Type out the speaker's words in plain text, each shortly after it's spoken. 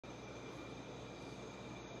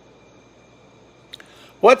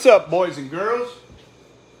What's up, boys and girls?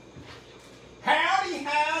 Howdy,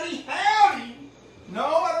 howdy, howdy. No,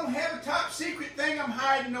 I don't have a top secret thing I'm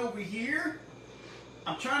hiding over here.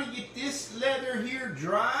 I'm trying to get this leather here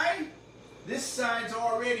dry. This side's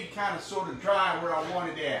already kind of sort of dry where I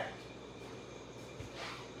want it at.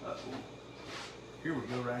 Uh-oh. Here we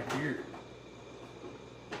go right here.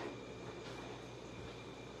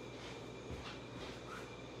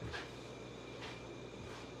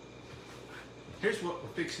 Here's what we're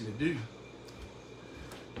fixing to do.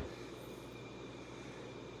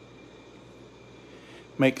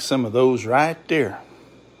 Make some of those right there.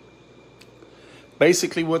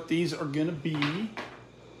 Basically what these are going to be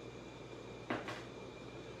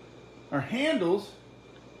are handles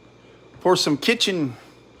for some kitchen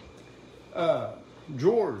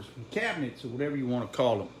drawers, cabinets, or whatever you want to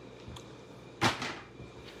call them.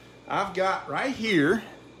 I've got right here,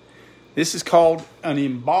 this is called an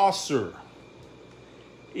embosser.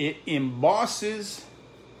 It embosses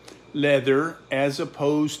leather as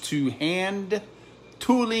opposed to hand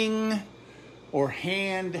tooling or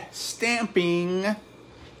hand stamping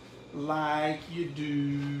like you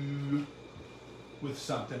do with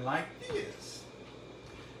something like this.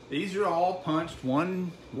 These are all punched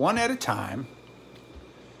one at a time,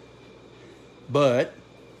 but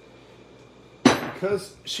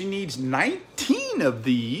because she needs 19 of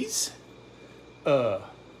these of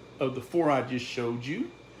the 4 I just showed you,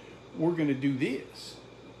 we're going to do this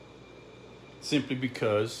simply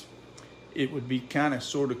because it would be kind of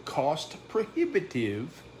sort of cost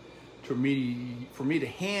prohibitive for me to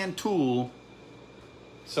hand tool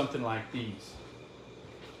something like these.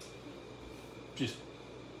 Just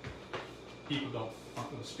people aren't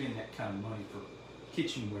going to spend that kind of money for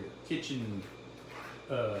kitchenware, kitchen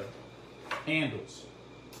handles.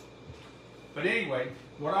 But anyway,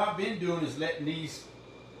 what I've been doing is letting these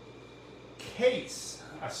case.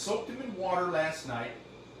 I soaked them in water last night,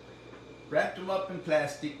 wrapped them up in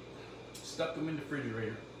plastic, stuck them in the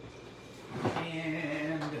refrigerator,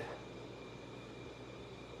 and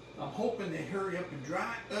I'm hoping they hurry up and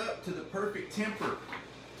dry up to the perfect temper.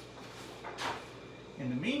 In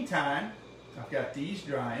the meantime, I've got these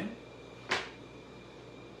drying.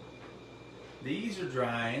 These are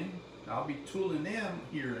drying. I'll be tooling them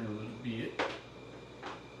here in a little bit.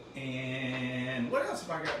 And what else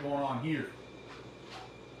have I got going on here?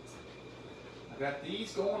 Got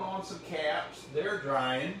these going on some caps. They're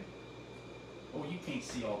drying. Oh, you can't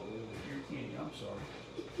see all the way over here, can you? I'm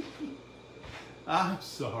sorry. I'm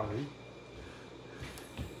sorry.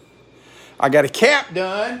 I got a cap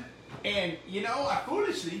done, and you know, I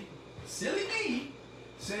foolishly, silly me,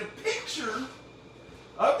 sent a picture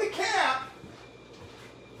of the cap,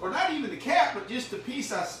 or not even the cap, but just the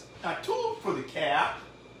piece I tooled for the cap,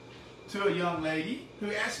 to a young lady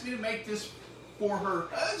who asked me to make this for her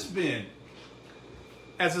husband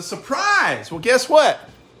as a surprise. Well, guess what?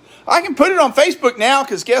 I can put it on Facebook now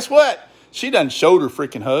because guess what? She done showed her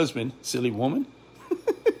freaking husband, silly woman.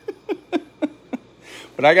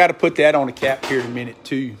 But I got to put that on a cap here in a minute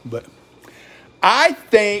too. But I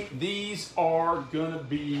think these are going to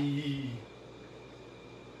be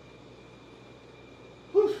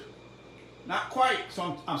not quite.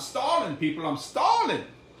 So I'm stalling, people. I'm stalling.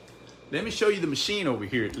 Let me show you the machine over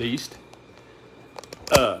here at least.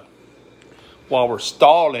 While we're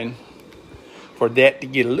stalling for that to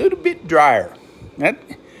get a little bit drier.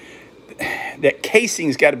 That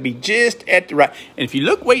casing's got to be just at the right. And if you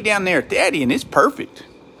look way down there at that end, it's perfect.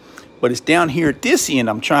 But it's down here at this end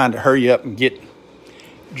I'm trying to hurry up and get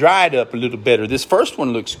dried up a little better. This first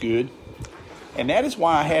one looks good. And that is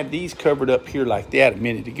why I had these covered up here like that a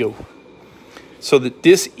minute ago. So that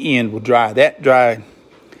this end will dry. That's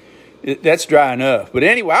dry enough. But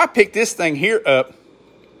anyway, I picked this thing here up,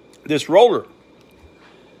 this roller,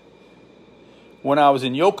 when I was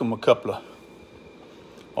in Yoakum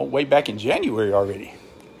way back in January already.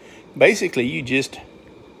 Basically, you just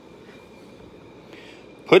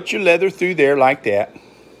put your leather through there like that.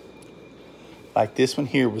 Like this one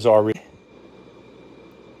here was already.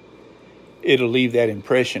 It'll leave that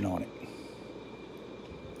impression on it.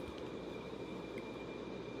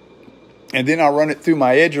 And then I'll run it through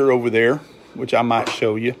my edger over there, which I might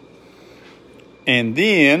show you. And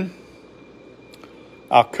then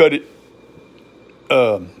I'll cut it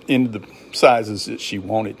into the sizes that she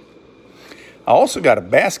wanted. I also got a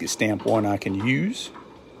basket stamp one I can use,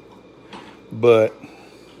 but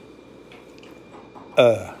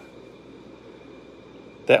that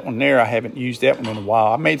one there, I haven't used that one in a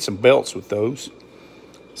while. I made some belts with those,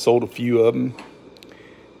 sold a few of them.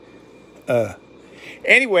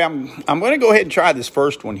 Anyway, I'm going to go ahead and try this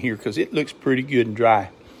first one here because it looks pretty good and dry.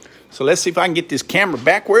 So let's see if I can get this camera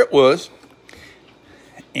back where it was.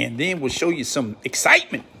 And then we'll show you some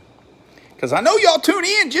excitement. Because I know y'all tune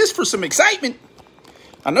in just for some excitement.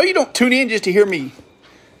 I know you don't tune in just to hear me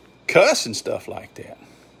cuss and stuff like that.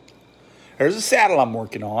 There's a saddle I'm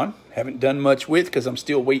working on. Haven't done much with because I'm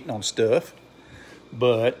still waiting on stuff.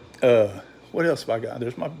 But what else have I got?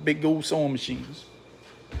 There's my big old sewing machines.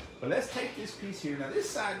 But let's take this piece here. Now this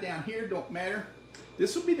side down here don't matter.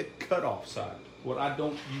 This will be the cutoff side, what I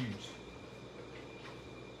don't use.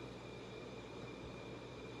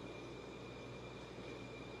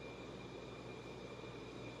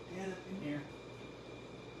 Get up in here.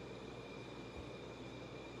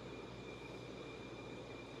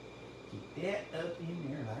 Keep that up in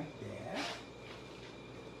there like that.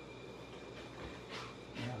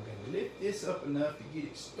 Now I'm going to lift this up enough to get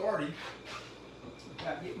it started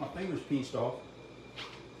without getting my fingers pinched off.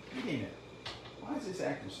 Get in there. Why is this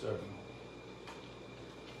acting stubborn?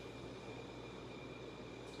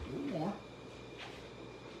 A little more.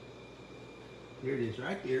 There it is,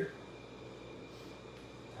 right there.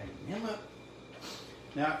 Tighten them up.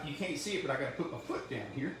 Now, you can't see it, but I got to put my foot down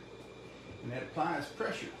here. And that applies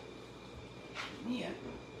pressure. And then,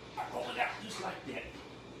 I roll it out just like that.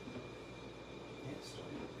 That's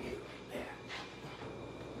starting to be like that.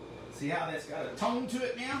 See how that's got a tone to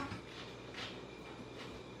it now?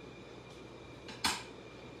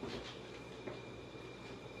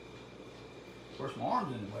 Of course, my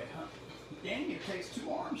arm's in the way, huh? Dang, it takes 2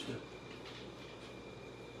 arms to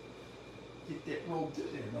get that rolled through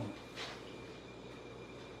there, don't it?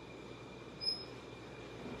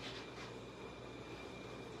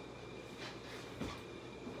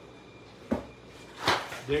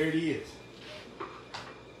 There it is.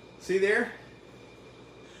 See there?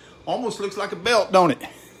 Almost looks like a belt, don't it?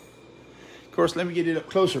 Of course, let me get it up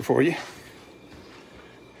closer for you.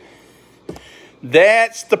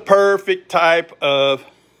 That's the perfect type of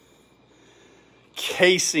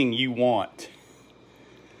casing you want.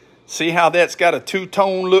 See how that's got a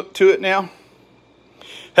 2-tone look to it now?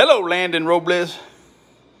 Hello, Landon Robles.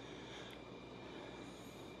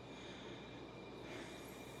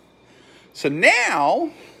 So now,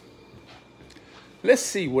 let's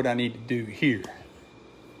see what I need to do here.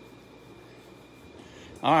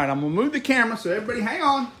 All right, I'm going to move the camera, so everybody hang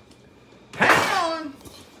on. Hang on.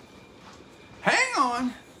 Hang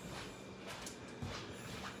on.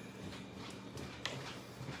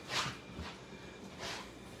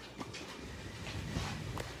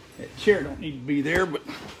 That chair don't need to be there, but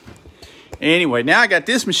anyway, now I got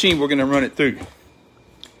this machine we're going to run it through.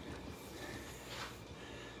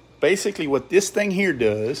 Basically, what this thing here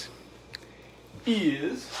does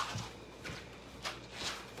is,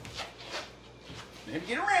 let me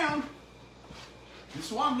get around. This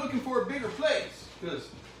is why I'm looking for a bigger place, because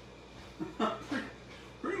I'm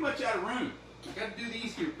pretty much out of room. I got to do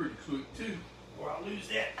these here pretty quick too, or I'll lose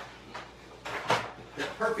that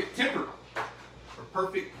perfect temper or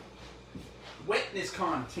perfect wetness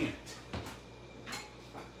content.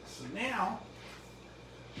 So now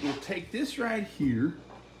we'll take this right here,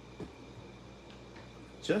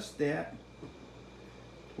 just that,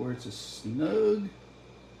 where it's a snug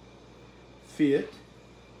fit.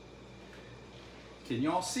 Can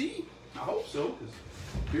y'all see? I hope so, because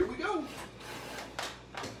here we go.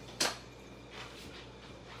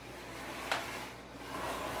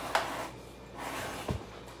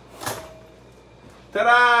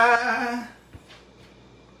 Ta-da!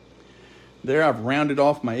 There, I've rounded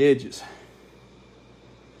off my edges.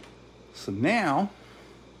 So now,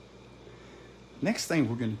 next thing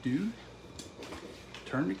we're going to do,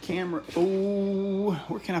 turn the camera. Oh,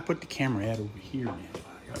 where can I put the camera at over here, man?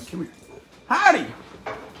 Come here. Howdy.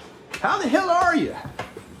 How the hell are you?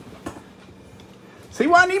 See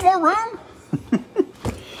why I need more room?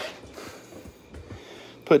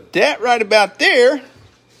 Put that right about there.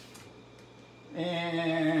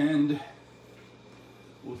 And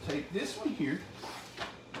we'll take this one here.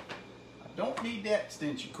 I don't need that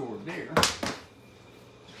extension cord there.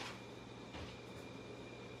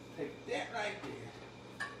 Take that right there.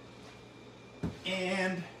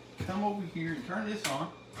 And come over here and turn this on.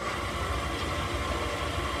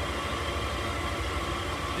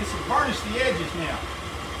 This will varnish the edges now.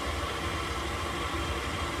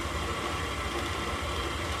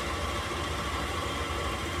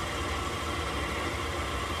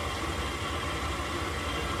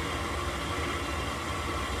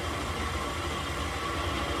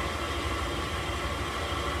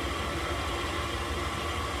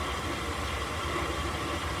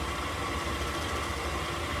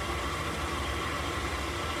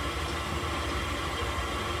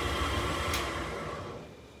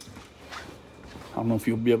 don't know if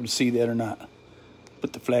you'll be able to see that or not.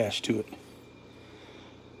 Put the flash to it.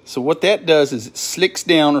 So what that does is it slicks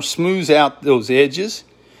down or smooths out those edges.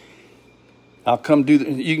 I'll come do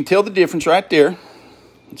you can tell the difference right there.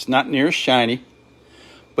 It's not near as shiny.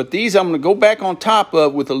 But these I'm going to go back on top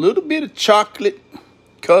of with a little bit of chocolate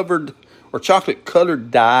covered or chocolate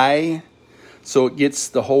colored dye, so it gets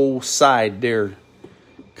the whole side there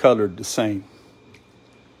colored the same.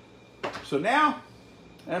 So now,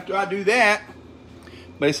 after I do that,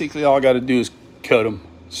 basically all I got to do is cut them.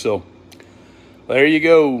 So there you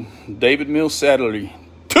go, David Millssaddlery.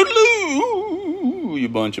 Toodaloo, you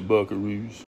bunch of buckaroos.